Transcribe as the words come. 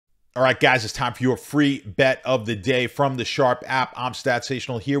All right, guys, it's time for your free bet of the day from the Sharp app. I'm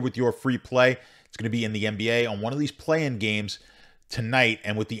Statsational here with your free play. It's going to be in the NBA on one of these play-in games tonight.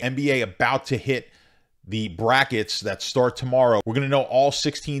 And with the NBA about to hit the brackets that start tomorrow, we're going to know all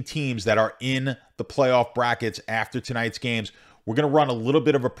 16 teams that are in the playoff brackets after tonight's games. We're going to run a little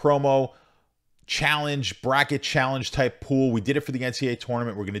bit of a promo challenge, bracket challenge type pool. We did it for the NCAA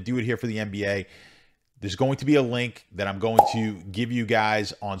tournament. We're going to do it here for the NBA. There's going to be a link that I'm going to give you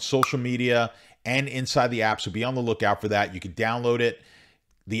guys on social media and inside the app, so be on the lookout for that. You can download it,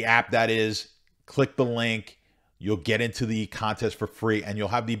 the app that is, click the link. You'll get into the contest for free, and you'll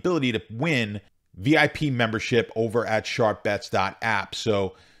have the ability to win VIP membership over at sharpbets.app.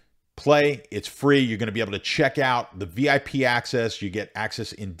 So play, it's free. You're going to be able to check out the VIP access. You get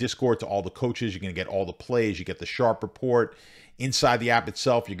access in Discord to all the coaches. You're going to get all the plays. You get the Sharp report. Inside the app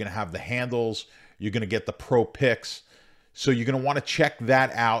itself, you're going to have the handles. You're going to get the pro picks. So you're going to want to check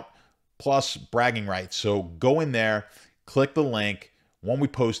that out, plus bragging rights. So go in there, click the link. When we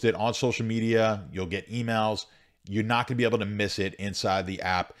post it on social media, you'll get emails. You're not going to be able to miss it inside the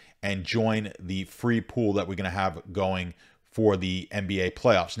app, and join the free pool that we're going to have going for the NBA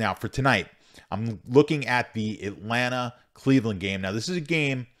playoffs. Now, for tonight, I'm looking at the Atlanta-Cleveland game. Now, this is a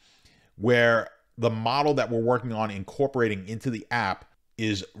game where the model that we're working on incorporating into the app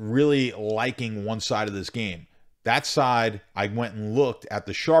is really liking one side of this game. That side, I went and looked at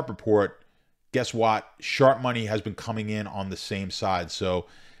the Sharp report. Guess what? Sharp money has been coming in on the same side. So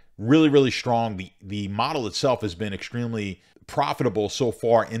really, really strong. The model itself has been extremely profitable so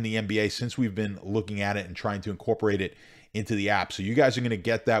far in the NBA since we've been looking at it and trying to incorporate it into the app. So you guys are going to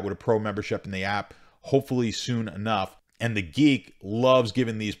get that with a pro membership in the app, hopefully soon enough. And the Geek loves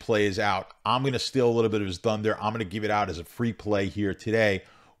giving these plays out. I'm going to steal a little bit of his thunder. I'm going to give it out as a free play here today,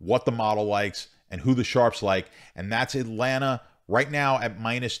 what the model likes and who the Sharps like. And that's Atlanta right now at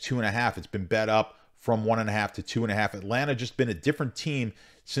 -2.5. It's been bet up from 1.5 to 2.5. Atlanta just been a different team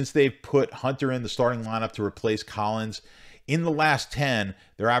since they've put Hunter in the starting lineup to replace Collins. In the last 10,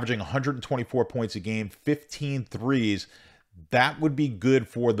 they're averaging 124 points a game, 15 threes. That would be good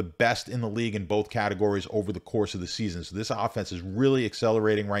for the best in the league in both categories over the course of the season. So this offense is really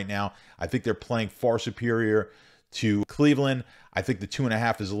accelerating right now. I think they're playing far superior to Cleveland. I think the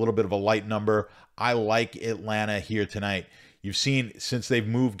 2.5 is a little bit of a light number. I like Atlanta here tonight. You've seen since they've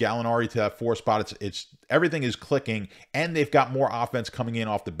moved Gallinari to that 4 spot, it's everything is clicking, and they've got more offense coming in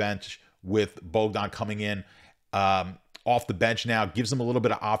off the bench with Bogdan coming in off the bench now. Gives them a little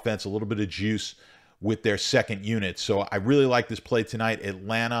bit of offense, a little bit of juice with their second unit. So I really like this play tonight.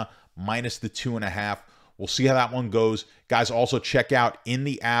 Atlanta minus the 2.5. We'll see how that one goes. Guys, also check out in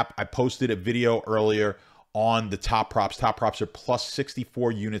the app, I posted a video earlier on the top props. Top props are plus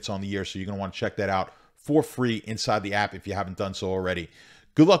 64 units on the year, so you're going to want to check that out for free inside the app if you haven't done so already.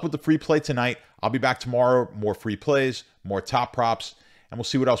 Good luck with the free play tonight. I'll be back tomorrow. More free plays, more top props, and we'll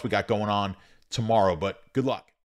see what else we got going on tomorrow. But good luck.